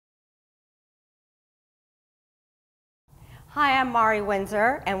Hi, I'm Mari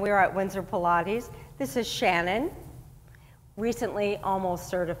Windsor, and we're at Windsor Pilates. This is Shannon, recently almost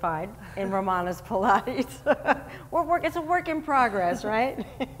certified in Romana's Pilates. It's a work in progress, right?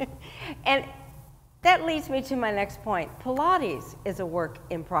 And that leads me to my next point. Pilates is a work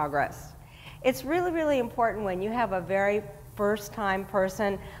in progress. It's really, really important when you have a very first-time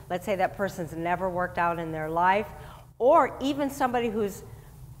person, let's say that person's never worked out in their life, or even somebody who's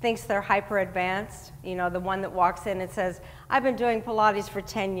thinks they're hyper advanced, you know, the one that walks in and says, I've been doing Pilates for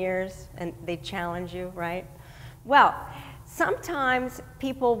 10 years, and they challenge you, right? Well, sometimes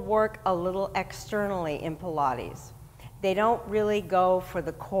people work a little externally in Pilates. They don't really go for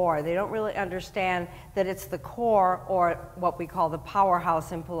the core. They don't really understand that it's the core, or what we call the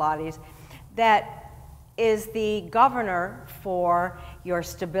powerhouse in Pilates, that is the governor for your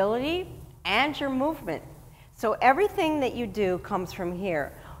stability and your movement. So everything that you do comes from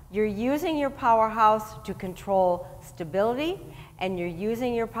here. You're using your powerhouse to control stability, and you're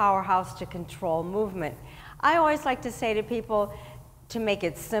using your powerhouse to control movement. I always like to say to people to make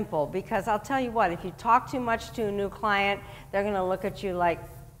it simple, because I'll tell you what, if you talk too much to a new client, they're going to look at you like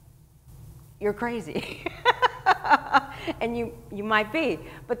you're crazy. And you might be,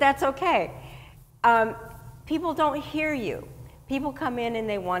 but that's okay. People don't hear you. People come in and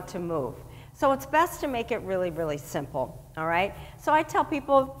they want to move. So it's best to make it really, really simple, all right? So I tell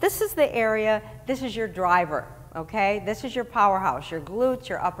people, this is the area, this is your driver, okay? This is your powerhouse, your glutes,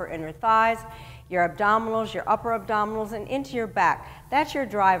 your upper inner thighs, your abdominals, your upper abdominals, and into your back. That's your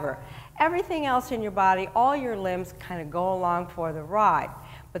driver. Everything else in your body, all your limbs kind of go along for the ride,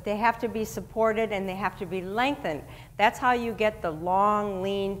 but they have to be supported and they have to be lengthened. That's how you get the long,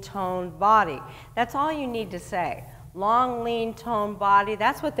 lean, toned body. That's all you need to say. Long, lean, toned body,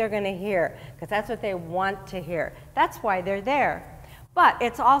 that's what they're going to hear, because that's what they want to hear. That's why they're there. But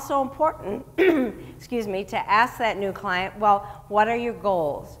it's also important, excuse me, to ask that new client, well, what are your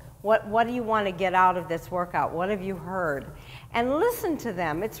goals? What do you want to get out of this workout? What have you heard? And listen to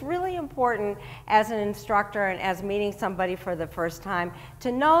them. It's really important as an instructor and as meeting somebody for the first time to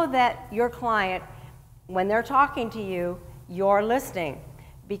know that your client, when they're talking to you, you're listening.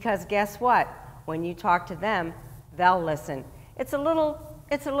 Because guess what? When you talk to them, they'll listen. It's a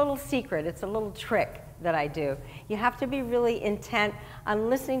little secret, it's a little trick that I do. You have to be really intent on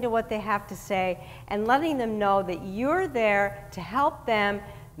listening to what they have to say and letting them know that you're there to help them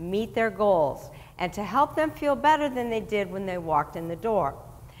meet their goals and to help them feel better than they did when they walked in the door.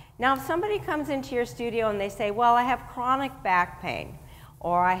 Now, if somebody comes into your studio and they say, well, I have chronic back pain,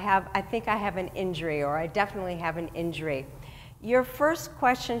 or I think I have an injury, or I definitely have an injury, your first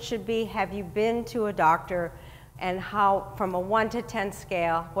question should be, have you been to a doctor? And how, from a 1 to 10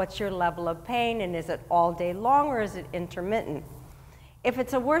 scale, what's your level of pain, and is it all day long or is it intermittent? If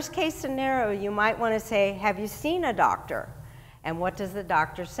it's a worst case scenario, you might want to say, have you seen a doctor? And what does the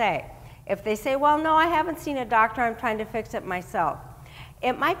doctor say? If they say, well, no, I haven't seen a doctor, I'm trying to fix it myself,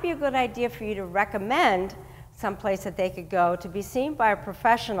 it might be a good idea for you to recommend someplace that they could go to be seen by a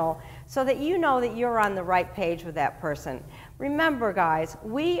professional so that you know that you're on the right page with that person. Remember, guys,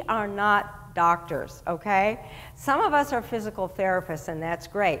 we are not doctors, okay? Some of us are physical therapists, and that's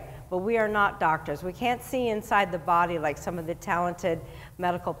great, but we are not doctors. We can't see inside the body like some of the talented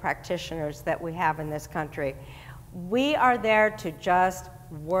medical practitioners that we have in this country. We are there to just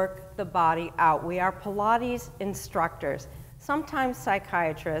work the body out. We are Pilates instructors, sometimes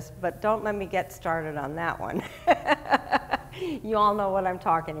psychiatrists, but don't let me get started on that one. You all know what I'm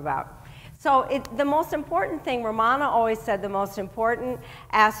talking about. So the most important thing, Romana always said, the most important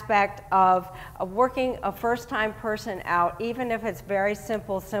aspect of working a first-time person out, even if it's very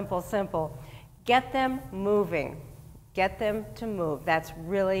simple, get them moving. Get them to move. That's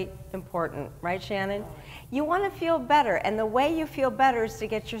really important, right, Shannon? You want to feel better, and the way you feel better is to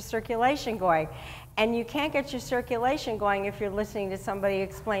get your circulation going. And you can't get your circulation going if you're listening to somebody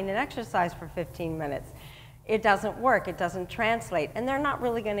explain an exercise for 15 minutes. It doesn't work, it doesn't translate, and they're not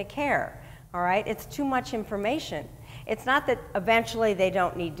really going to care. All right, it's too much information. It's not that eventually they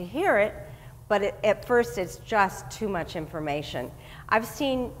don't need to hear it, but at first it's just too much information. I've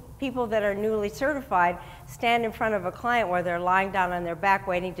seen people that are newly certified stand in front of a client where they're lying down on their back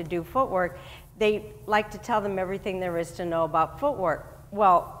waiting to do footwork. They like to tell them everything there is to know about footwork.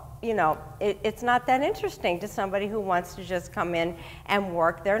 Well, you know, it's not that interesting to somebody who wants to just come in and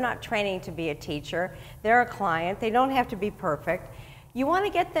work. They're not training to be a teacher. They're a client. They don't have to be perfect. You want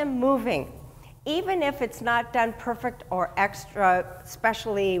to get them moving. Even if it's not done perfect or extra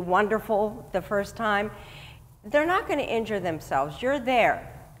specially wonderful the first time, they're not going to injure themselves. You're there.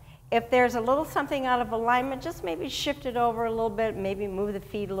 If there's a little something out of alignment, just maybe shift it over a little bit, maybe move the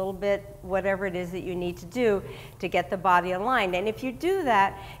feet a little bit, whatever it is that you need to do to get the body aligned. And if you do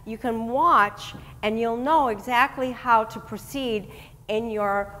that, you can watch and you'll know exactly how to proceed in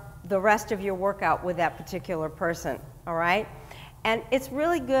the rest of your workout with that particular person, all right? And it's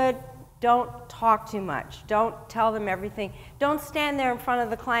really good. Don't talk too much. Don't tell them everything. Don't stand there in front of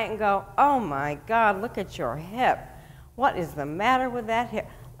the client and go, oh my God, look at your hip. What is the matter with that hip?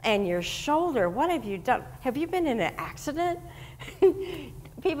 And your shoulder, what have you done? Have you been in an accident?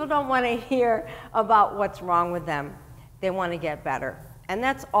 People don't want to hear about what's wrong with them. They want to get better. And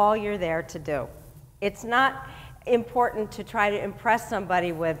that's all you're there to do. It's not important to try to impress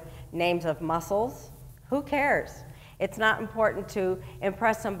somebody with names of muscles. Who cares? It's not important to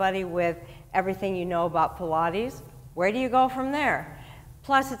impress somebody with everything you know about Pilates. Where do you go from there?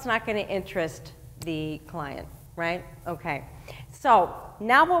 Plus, it's not going to interest the client, right? Okay. So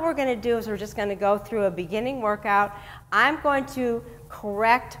now what we're going to do is we're just going to go through a beginning workout. I'm going to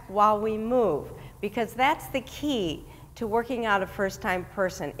correct while we move, because that's the key to working out a first-time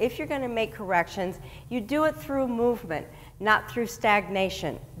person. If you're going to make corrections, you do it through movement, not through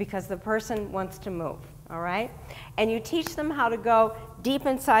stagnation, because the person wants to move, all right? And you teach them how to go deep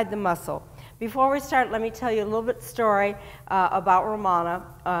inside the muscle. Before we start, let me tell you a little bit story about Romana.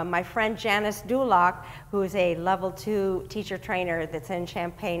 My friend Janice Dulac, who is a level 2 teacher trainer that's in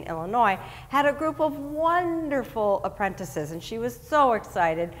Champaign, Illinois, had a group of wonderful apprentices, and she was so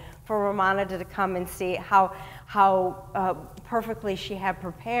excited for Romana to come and see how perfectly she had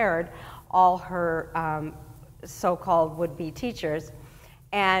prepared all her so-called would-be teachers.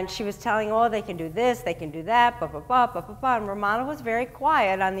 And she was telling, oh, they can do this, they can do that, blah, blah, blah, blah, blah, blah. And Romana was very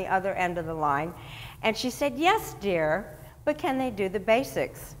quiet on the other end of the line. And she said, yes, dear, but can they do the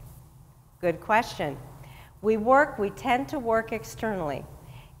basics? Good question. We tend to work externally.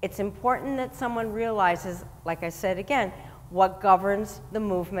 It's important that someone realizes, like I said again, what governs the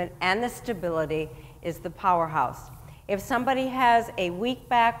movement and the stability is the powerhouse. If somebody has a weak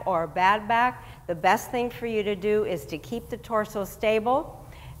back or a bad back, the best thing for you to do is to keep the torso stable,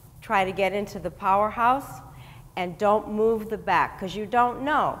 try to get into the powerhouse, and don't move the back, because you don't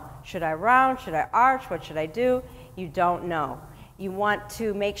know. Should I round? Should I arch? What should I do? You don't know. You want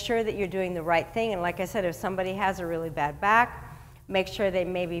to make sure that you're doing the right thing, and like I said, if somebody has a really bad back, make sure they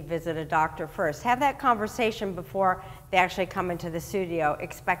maybe visit a doctor first. Have that conversation before they actually come into the studio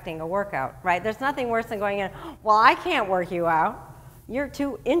expecting a workout, right? There's nothing worse than going in, well, I can't work you out. You're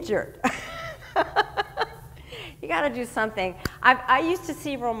too injured. You got to do something. I used to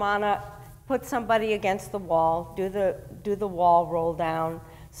see Romana put somebody against the wall, do the wall roll down,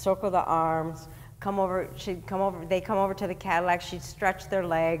 circle the arms, they'd come over to the Cadillac, she'd stretch their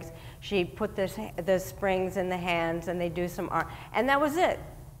legs, she'd put the springs in the hands, and they'd do some arm, and that was it.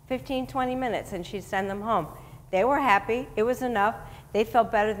 15, 20 minutes, and she'd send them home. They were happy. It was enough. They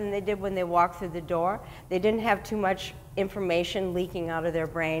felt better than they did when they walked through the door. They didn't have too much information leaking out of their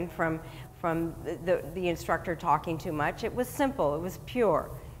brain from the instructor talking too much. It was simple. It was pure.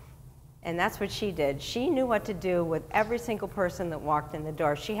 And that's what she did. She knew what to do with every single person that walked in the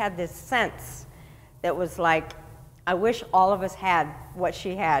door. She had this sense that was like, I wish all of us had what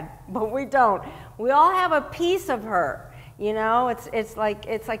she had, but we don't. We all have a piece of her. You know, it's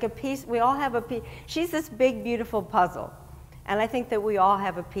like a piece. We all have a piece. She's this big, beautiful puzzle, and I think that we all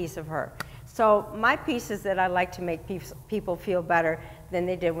have a piece of her. So my piece is that I like to make people feel better than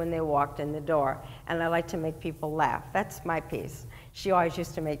they did when they walked in the door, and I like to make people laugh. That's my piece. She always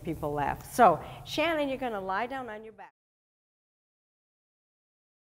used to make people laugh. So Shannon, you're going to lie down on your back.